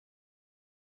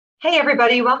Hey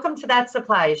everybody, welcome to That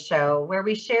Supplies Show, where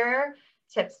we share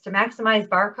tips to maximize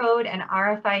barcode and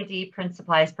RFID print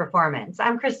supplies performance.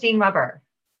 I'm Christine Weber.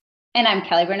 And I'm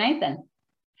Kelly Bernathan.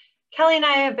 Kelly and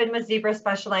I have been with Zebra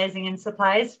specializing in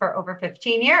supplies for over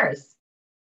 15 years.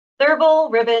 Thermal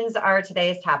ribbons are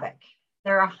today's topic.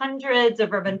 There are hundreds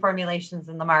of ribbon formulations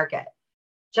in the market.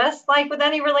 Just like with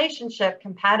any relationship,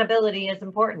 compatibility is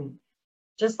important.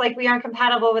 Just like we aren't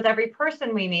compatible with every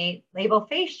person we meet, label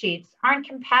face sheets aren't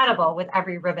compatible with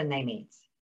every ribbon they meet.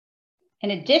 In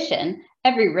addition,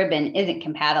 every ribbon isn't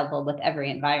compatible with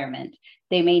every environment.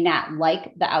 They may not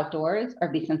like the outdoors or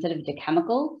be sensitive to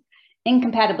chemicals.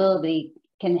 Incompatibility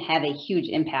can have a huge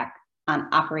impact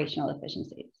on operational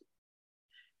efficiencies.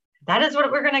 That is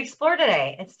what we're going to explore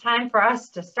today. It's time for us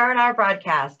to start our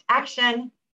broadcast. Action!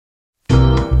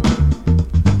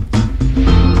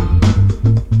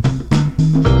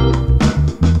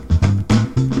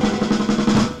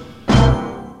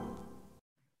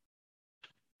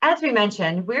 As we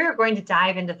mentioned, we're going to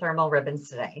dive into thermal ribbons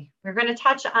today. We're going to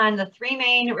touch on the three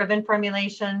main ribbon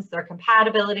formulations, their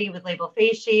compatibility with label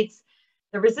face sheets,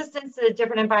 the resistance to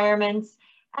different environments,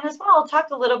 and as well, talk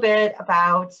a little bit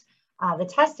about the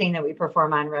testing that we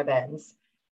perform on ribbons.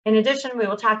 In addition, we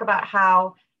will talk about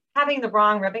how having the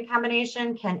wrong ribbon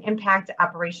combination can impact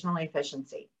operational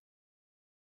efficiency.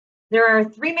 There are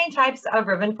three main types of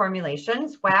ribbon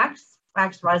formulations: wax,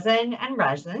 wax resin, and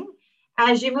resin.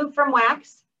 As you move from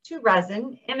wax to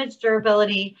resin, image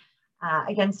durability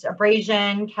against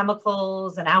abrasion,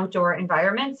 chemicals, and outdoor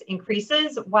environments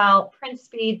increases, while print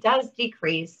speed does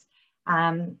decrease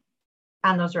on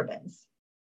those ribbons.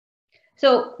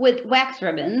 So with wax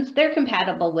ribbons, they're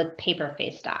compatible with paper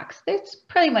face stocks. That's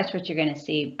pretty much what you're going to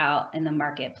see out in the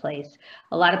marketplace.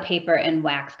 A lot of paper and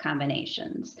wax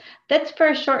combinations. That's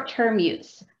for short-term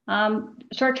use.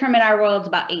 Short-term in our world is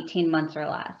about 18 months or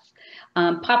less.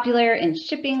 Popular in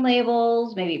shipping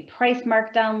labels, maybe price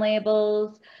markdown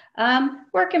labels,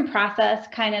 work in process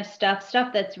kind of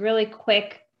stuff that's really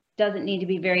quick, doesn't need to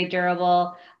be very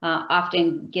durable,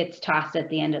 often gets tossed at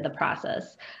the end of the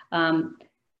process.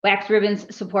 Wax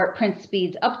ribbons support print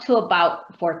speeds up to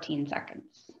about 14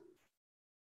 seconds.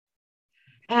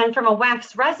 And from a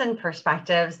wax resin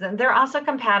perspective, they're also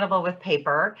compatible with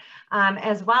paper,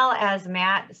 as well as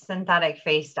matte synthetic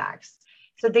face stocks.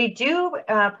 So they do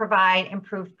provide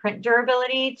improved print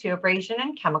durability to abrasion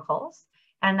and chemicals.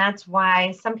 And that's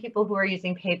why some people who are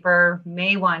using paper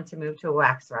may want to move to a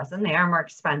wax resin. They are more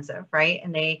expensive, right?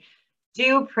 And they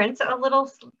do print a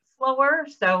little slower,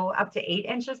 so up to 8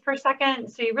 inches per second.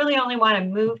 So you really only want to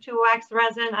move to a wax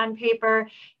resin on paper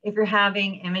if you're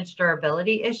having image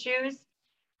durability issues.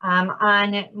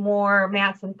 On more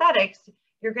matte synthetics,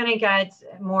 you're going to get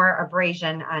more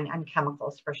abrasion on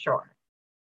chemicals for sure.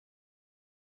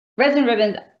 Resin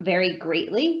ribbons vary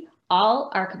greatly. All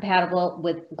are compatible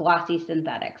with glossy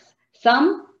synthetics.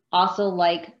 Some also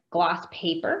like gloss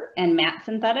paper and matte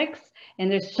synthetics.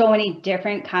 And there's so many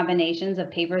different combinations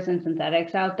of papers and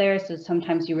synthetics out there. So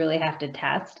sometimes you really have to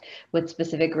test with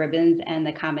specific ribbons and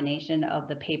the combination of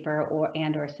the paper or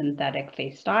synthetic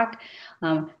face stock.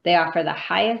 They offer the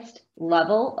highest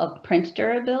level of print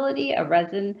durability. A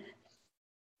resin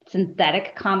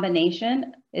synthetic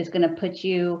combination is going to put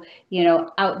you,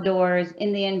 outdoors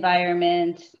in the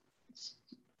environment,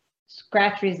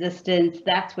 scratch resistance.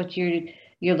 That's what you're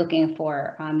looking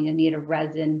for. You need a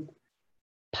resin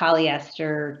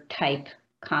polyester type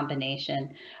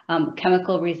combination.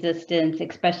 Chemical resistance,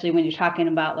 especially when you're talking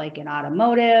about like in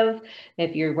automotive,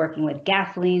 if you're working with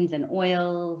gasolines and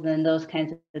oils and those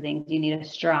kinds of things, you need a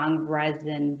strong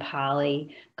resin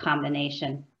poly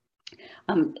combination.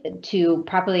 To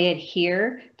properly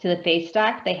adhere to the face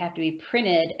stock, they have to be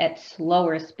printed at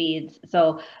slower speeds.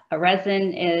 So a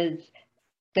resin is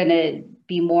going to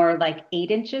be more like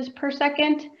 8 inches per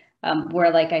second,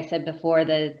 where, like I said before,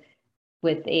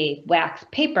 with a wax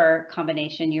paper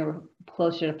combination, you're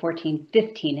closer to 14,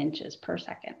 15 inches per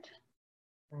second.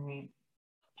 Right.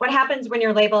 What happens when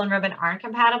your label and ribbon aren't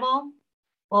compatible?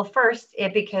 Well, first,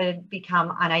 it could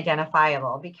become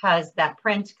unidentifiable because that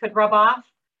print could rub off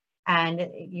and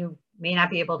you may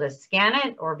not be able to scan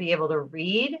it or be able to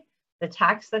read the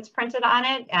text that's printed on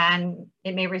it. And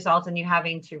it may result in you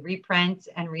having to reprint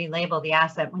and relabel the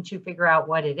asset once you figure out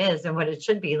what it is and what it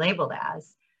should be labeled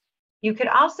as. You could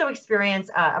also experience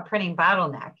a printing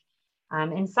bottleneck.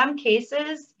 In some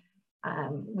cases,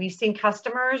 we've seen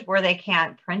customers where they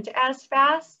can't print as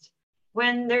fast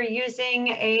when they're using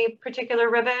a particular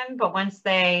ribbon, but once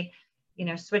they,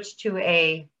 switch to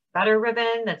a better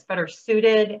ribbon that's better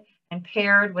suited and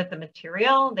paired with the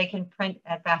material, they can print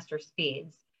at faster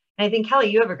speeds. And I think, Kelly,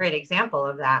 you have a great example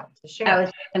of that to share. I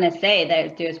was going to say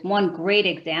that there's one great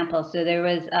example. So there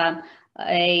was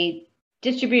a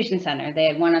distribution center. They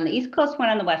had one on the East Coast, one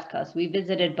on the West Coast. We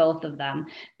visited both of them.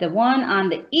 The one on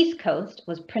the East Coast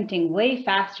was printing way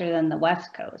faster than the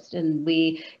West Coast. And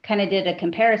we kind of did a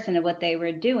comparison of what they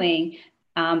were doing.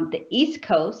 The East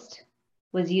Coast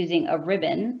was using a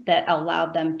ribbon that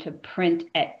allowed them to print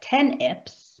at 10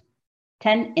 IPS,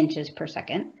 10 inches per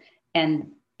second.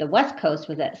 And the West Coast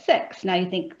was at 6. Now you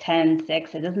think 10,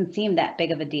 6, it doesn't seem that big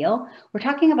of a deal. We're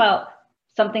talking about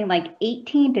something like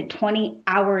 18 to 20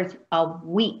 hours a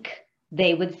week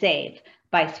they would save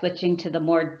by switching to the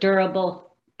more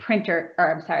durable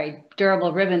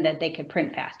durable ribbon that they could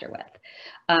print faster with.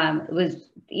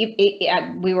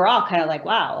 We were all kind of like,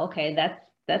 wow, okay,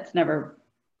 that's never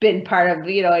been part of,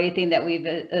 anything that we've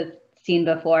seen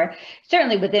before.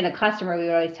 Certainly within a customer, we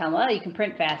would always tell them, well, you can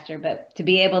print faster, but to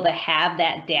be able to have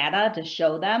that data to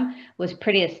show them was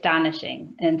pretty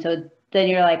astonishing. And so then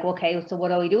you're like, okay, so what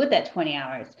do we do with that 20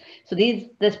 hours? So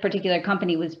this particular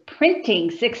company was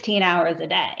printing 16 hours a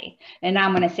day, and now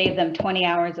I'm going to save them 20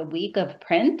 hours a week of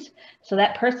print. So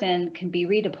that person can be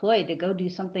redeployed to go do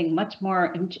something much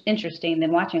more interesting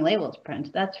than watching labels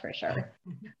print. That's for sure.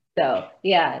 So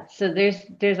yeah, so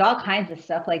there's all kinds of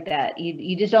stuff like that.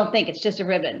 You just don't think it's just a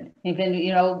ribbon. Even,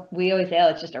 we always say, oh,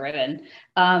 it's just a ribbon.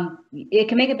 It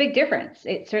can make a big difference.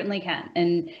 It certainly can.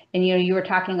 And you were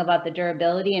talking about the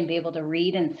durability and be able to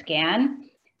read and scan.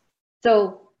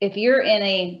 So if you're in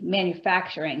a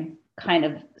manufacturing kind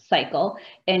of cycle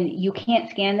and you can't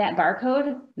scan that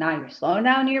barcode, now you're slowing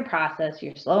down your process,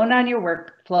 you're slowing down your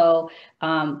workflow.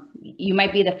 You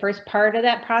might be the first part of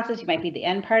that process, you might be the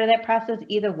end part of that process.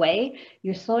 Either way,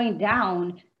 you're slowing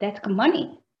down. That's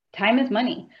money. Time is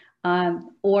money.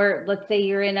 Or let's say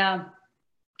you're in a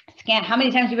scan. How many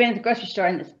times have you been in the grocery store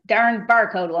and this darn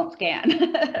barcode won't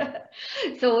scan?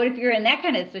 So what if you're in that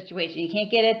kind of situation? You can't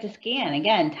get it to scan.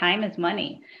 Again, time is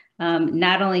money.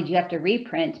 Not only do you have to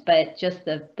reprint, but just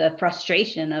the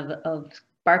frustration of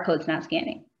barcodes not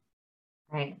scanning.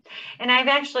 Right. And I've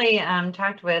actually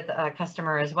talked with a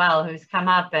customer as well who's come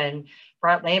up and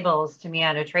brought labels to me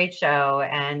at a trade show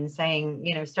and saying,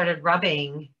 started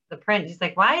rubbing the print. He's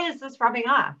like, why is this rubbing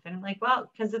off? And I'm like,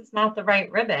 well, because it's not the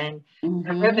right ribbon. Mm-hmm.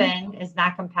 The ribbon is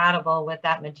not compatible with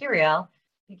that material.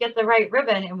 You get the right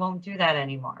ribbon, it won't do that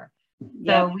anymore.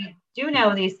 Yeah. So we do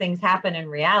know these things happen in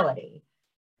reality.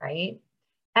 Right.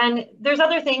 And there's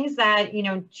other things that,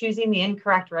 choosing the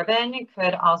incorrect ribbon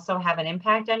could also have an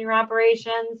impact on your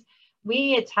operations.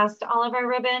 We test all of our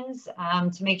ribbons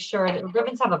to make sure that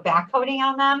ribbons have a back coating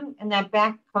on them, and that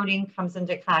back coating comes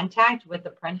into contact with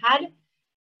the print head.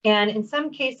 And in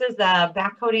some cases, the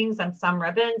back coatings on some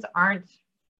ribbons aren't,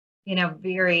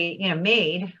 very,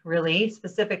 made really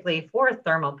specifically for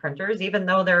thermal printers, even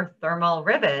though they're thermal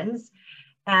ribbons.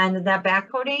 And that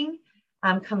back coating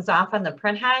comes off on the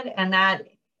print head, and that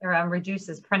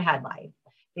reduces print head life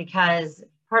because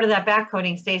part of that back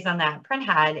coating stays on that print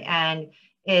head and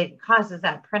it causes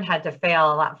that print head to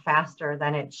fail a lot faster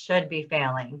than it should be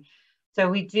failing. So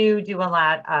we do a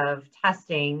lot of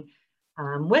testing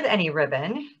with any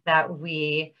ribbon that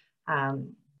we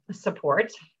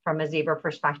support from a Zebra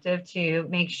perspective to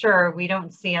make sure we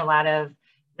don't see a lot of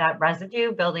that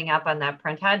residue building up on that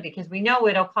print head, because we know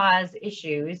it'll cause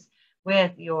issues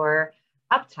with your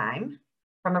uptime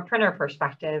from a printer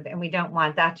perspective, and we don't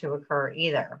want that to occur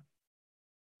either.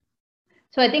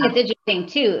 So I think it's interesting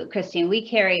too, Christine, we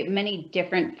carry many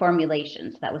different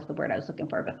formulations. That was the word I was looking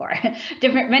for before.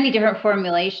 Many different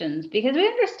formulations, because we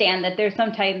understand that there's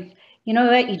sometimes,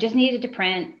 you just need it to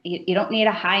print. You don't need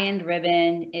a high-end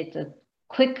ribbon. It's a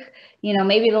quick,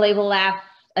 maybe the label lasts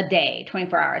a day,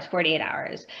 24 hours, 48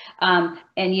 hours.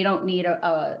 And you don't need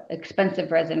a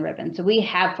expensive resin ribbon. So we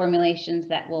have formulations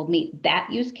that will meet that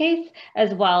use case,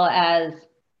 as well as,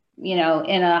 in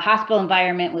a hospital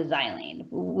environment with xylene.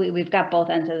 We've got both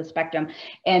ends of the spectrum.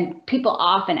 And people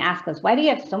often ask us, why do you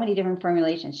have so many different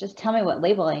formulations? Just tell me what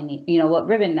label I need, what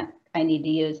ribbon I need to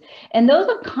use. And those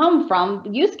have come from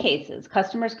use cases,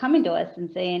 customers coming to us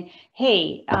and saying,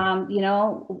 hey,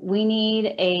 we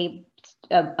need a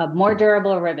more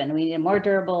durable ribbon. We need a more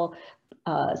durable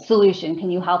solution.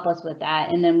 Can you help us with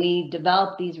that? And then we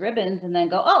develop these ribbons and then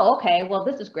go, oh, okay, well,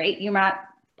 this is great.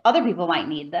 Other people might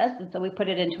need this. And so we put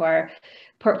it into our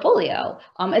portfolio,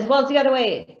 as well as the other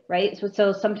way, right?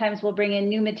 So sometimes we'll bring in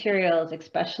new materials,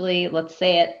 especially, let's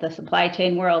say, at the supply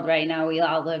chain world right now we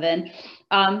all live in.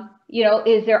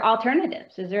 Is there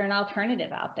alternatives? Is there an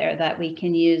alternative out there that we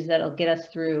can use that'll get us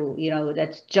through,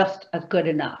 that's just a good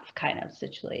enough kind of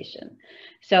situation?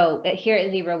 So here at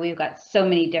Zebra, we've got so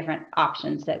many different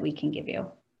options that we can give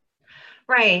you.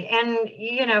 Right. And,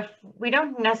 we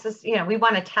don't necessarily, we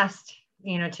want to test,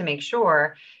 to make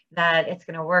sure that it's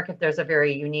going to work if there's a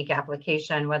very unique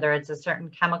application, whether it's a certain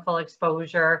chemical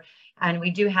exposure. And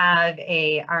we do have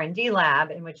a R&D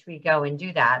lab in which we go and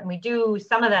do that. And we do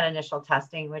some of that initial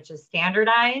testing, which is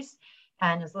standardized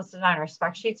and is listed on our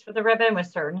spec sheets for the ribbon with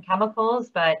certain chemicals.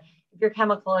 But if your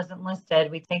chemical isn't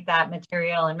listed, we take that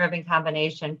material and ribbon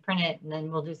combination, print it, and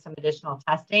then we'll do some additional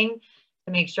testing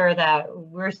to make sure that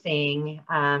we're seeing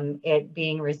it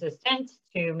being resistant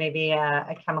to maybe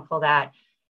a chemical that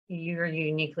you're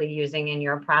uniquely using in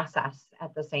your process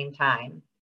at the same time.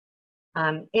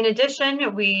 In addition,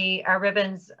 our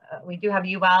ribbons, we do have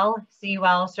UL,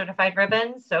 CUL certified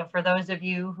ribbons. So for those of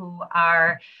you who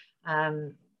are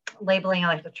labeling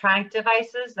electronic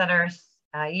devices that are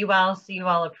UL,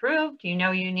 CUL approved, you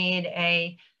need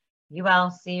a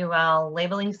UL, CUL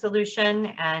labeling solution,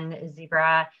 and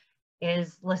Zebra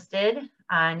is listed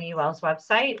on UL's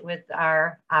website with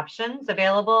our options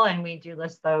available, and we do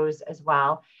list those as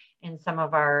well in some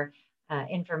of our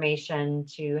information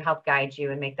to help guide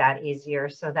you and make that easier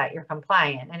so that you're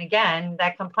compliant. And again,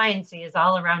 that compliancy is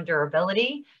all around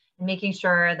durability and making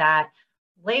sure that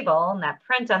label and that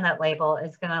print on that label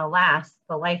is going to last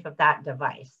the life of that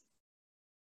device.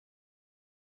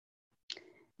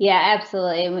 Yeah,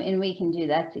 absolutely. And we can do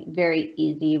that. It's very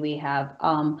easy. We have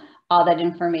all that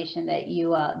information that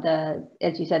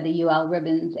as you said, the UL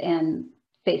ribbons and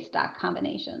face stock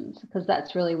combinations, because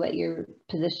that's really what you're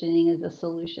positioning as a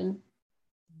solution.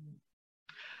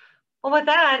 Well, with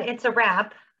that, it's a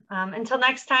wrap. Until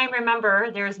next time,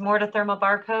 remember, there's more to thermal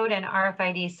barcode and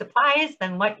RFID supplies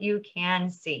than what you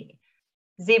can see.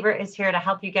 Zebra is here to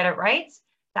help you get it right,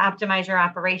 to optimize your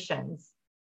operations.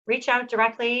 Reach out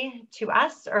directly to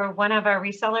us or one of our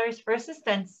resellers for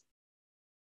assistance.